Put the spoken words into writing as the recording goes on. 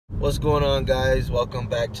What's going on, guys? Welcome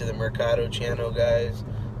back to the Mercado channel, guys.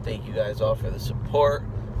 Thank you guys all for the support.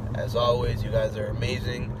 As always, you guys are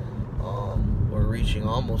amazing. We're reaching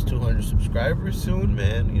almost 200 subscribers soon,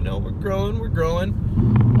 man. You know, we're growing.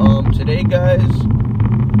 Today, guys,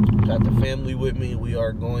 got the family with me. We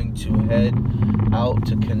are going to head out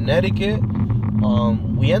to Connecticut.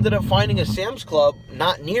 We ended up finding a Sam's Club,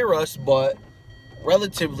 not near us, but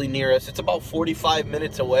relatively near us. It's about 45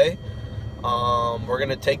 minutes away. We're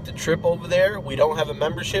gonna take the trip over there. We don't have a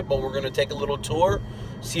membership, but we're gonna take a little tour,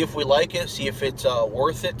 see if we like it, see if it's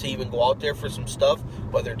worth it to even go out there for some stuff,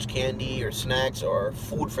 whether it's candy or snacks or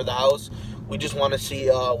food for the house. We just want to see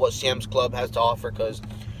what Sam's Club has to offer, because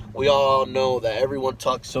we all know that everyone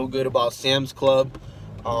talks so good about Sam's Club,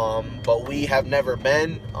 but we have never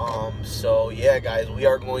been. So yeah, guys, we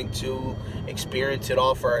are going to experience it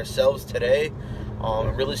all for ourselves today.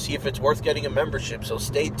 And really see if it's worth getting a membership. So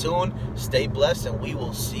stay tuned, stay blessed, and we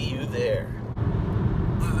will see you there.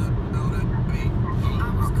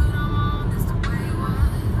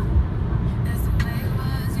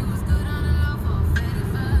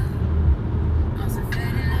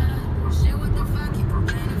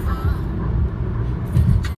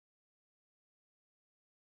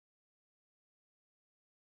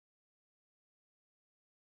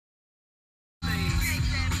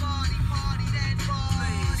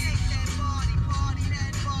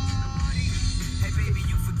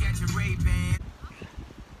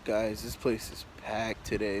 Guys, this place is packed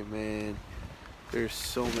today, man. There's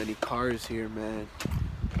so many cars here, man.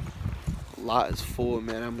 A lot is full,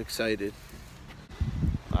 man. I'm excited.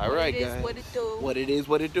 All right, guys. What it do? What it is,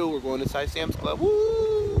 what it do. We're going inside Sam's Club.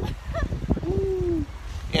 Woo! Woo!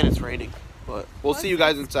 And it's raining, but we'll see you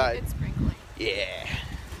guys inside. It's sprinkling. Yeah.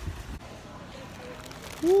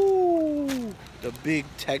 Woo! The big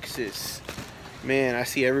Texas. Man, I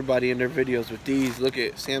see everybody in their videos with these. Look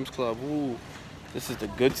at Sam's Club. Woo! This is the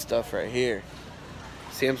good stuff right here.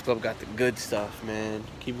 Sam's Club got the good stuff, man.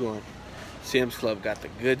 Keep going. Sam's Club got the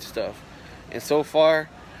good stuff. And so far,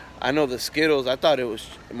 I know the Skittles, I thought it was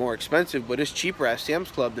more expensive, but it's cheaper at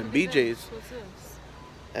Sam's Club than BJ's. What's this?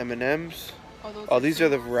 M&M's. Oh, Oh, these are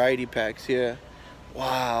the variety packs, yeah.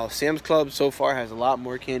 Wow, Sam's Club so far has a lot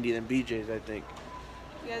more candy than BJ's, I think.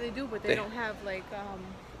 Yeah, they do, but they don't have like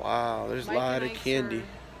wow, there's a lot of candy. Or...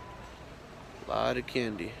 A lot of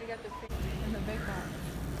candy. They got the cake and the bake one.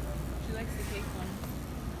 She likes the cake one.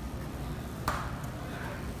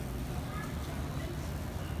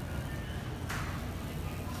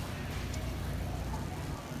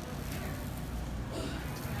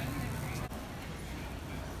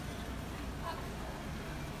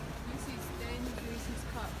 Reese's Thin, Reese's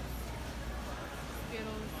Cup,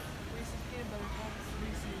 Skittles, Reese's Peanut Butter Cups,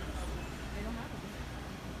 Reese's. They don't have them.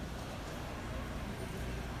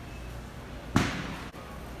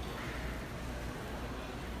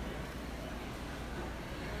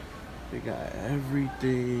 They got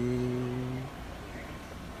everything.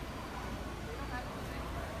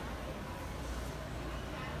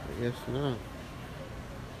 I guess not.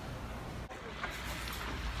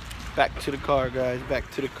 Back to the car, guys. Back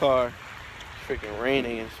to the car. It's freaking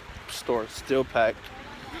raining and the store's still packed.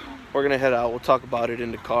 We're gonna head out. We'll talk about it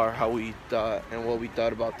in the car, how we thought and what we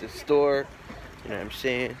thought about this store. You know what I'm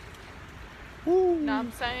saying? Woo. Know what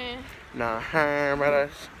I'm saying? Nah,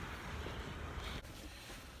 brothers.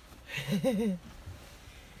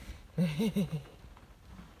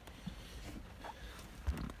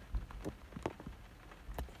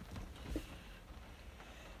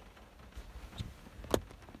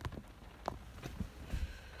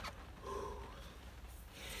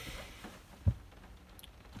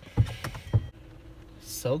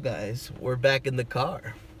 So guys, we're back in the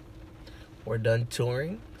car. We're done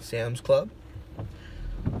touring Sam's Club.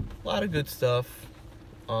 A lot of good stuff.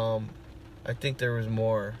 I think there was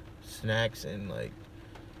more snacks and like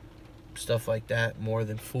stuff like that more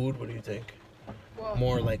than food. What do you think? Well,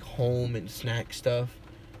 More like home and snack stuff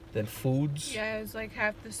than foods. yeah, it was like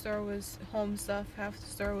half the store was home stuff, half the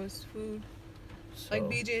store was food. So, Like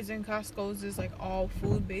BJ's and Costco's is like all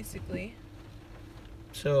food basically.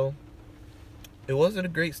 So it wasn't a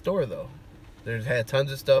great store though. There's had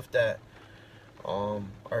tons of stuff that our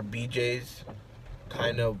BJ's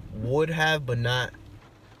kind of would have, but not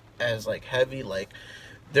as like heavy. Like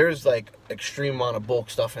there's like extreme amount of bulk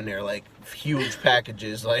stuff in there, like huge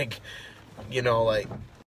packages, like, you know, like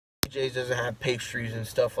BJ's doesn't have pastries and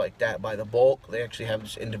stuff like that by the bulk. They actually have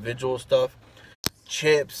just individual stuff,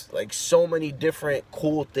 chips, like so many different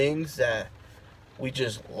cool things that we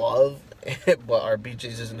just love, but our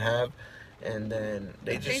BJ's doesn't have. And then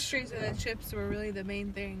they The just pastries and the chips were really the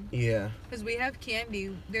main thing. yeah. Because we have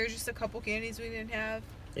candy. There's just a couple candies we didn't have.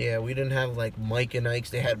 Yeah, we didn't have like Mike and Ike's.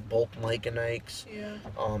 They had bulk Mike and Ike's. Yeah.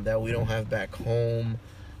 That we don't have back home.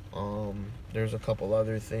 There's a couple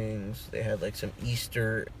other things. They had like some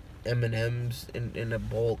Easter M&Ms in a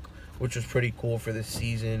bulk, which was pretty cool for this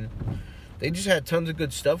season. They just had tons of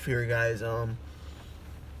good stuff here, guys.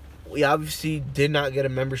 We obviously did not get a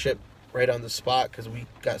membership right on the spot because we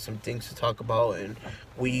got some things to talk about, and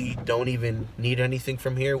we don't even need anything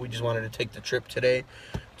from here. We just wanted to take the trip today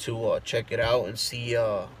to check it out and see,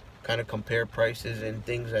 kind of compare prices and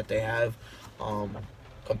things that they have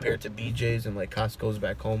compared to BJ's and like Costco's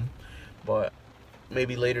back home. But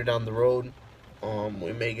maybe later down the road,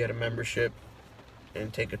 we may get a membership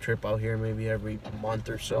and take a trip out here maybe every month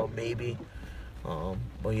or so, maybe.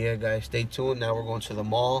 But yeah, guys, stay tuned. Now we're going to the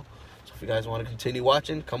mall. So if you guys want to continue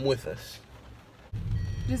watching, come with us.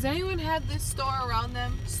 Does anyone have this store around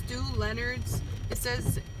them? Stu Leonard's. It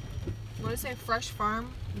says, what does it say? Fresh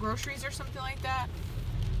Farm Groceries or something like that.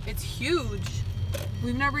 It's huge.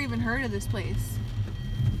 We've never even heard of this place.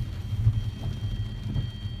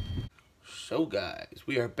 So guys,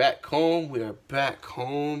 we are back home. We are back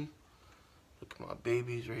home. Look at my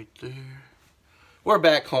babies right there. We're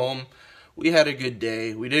back home. We had a good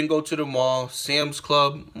day. We didn't go to the mall. Sam's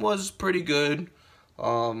Club was pretty good.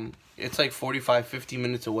 It's like 45-50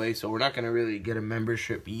 minutes away, so we're not going to really get a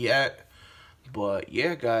membership yet. But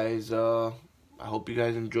yeah, guys, I hope you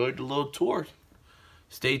guys enjoyed the little tour.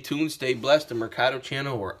 Stay tuned, stay blessed. The Mercado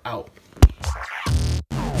channel, we're out.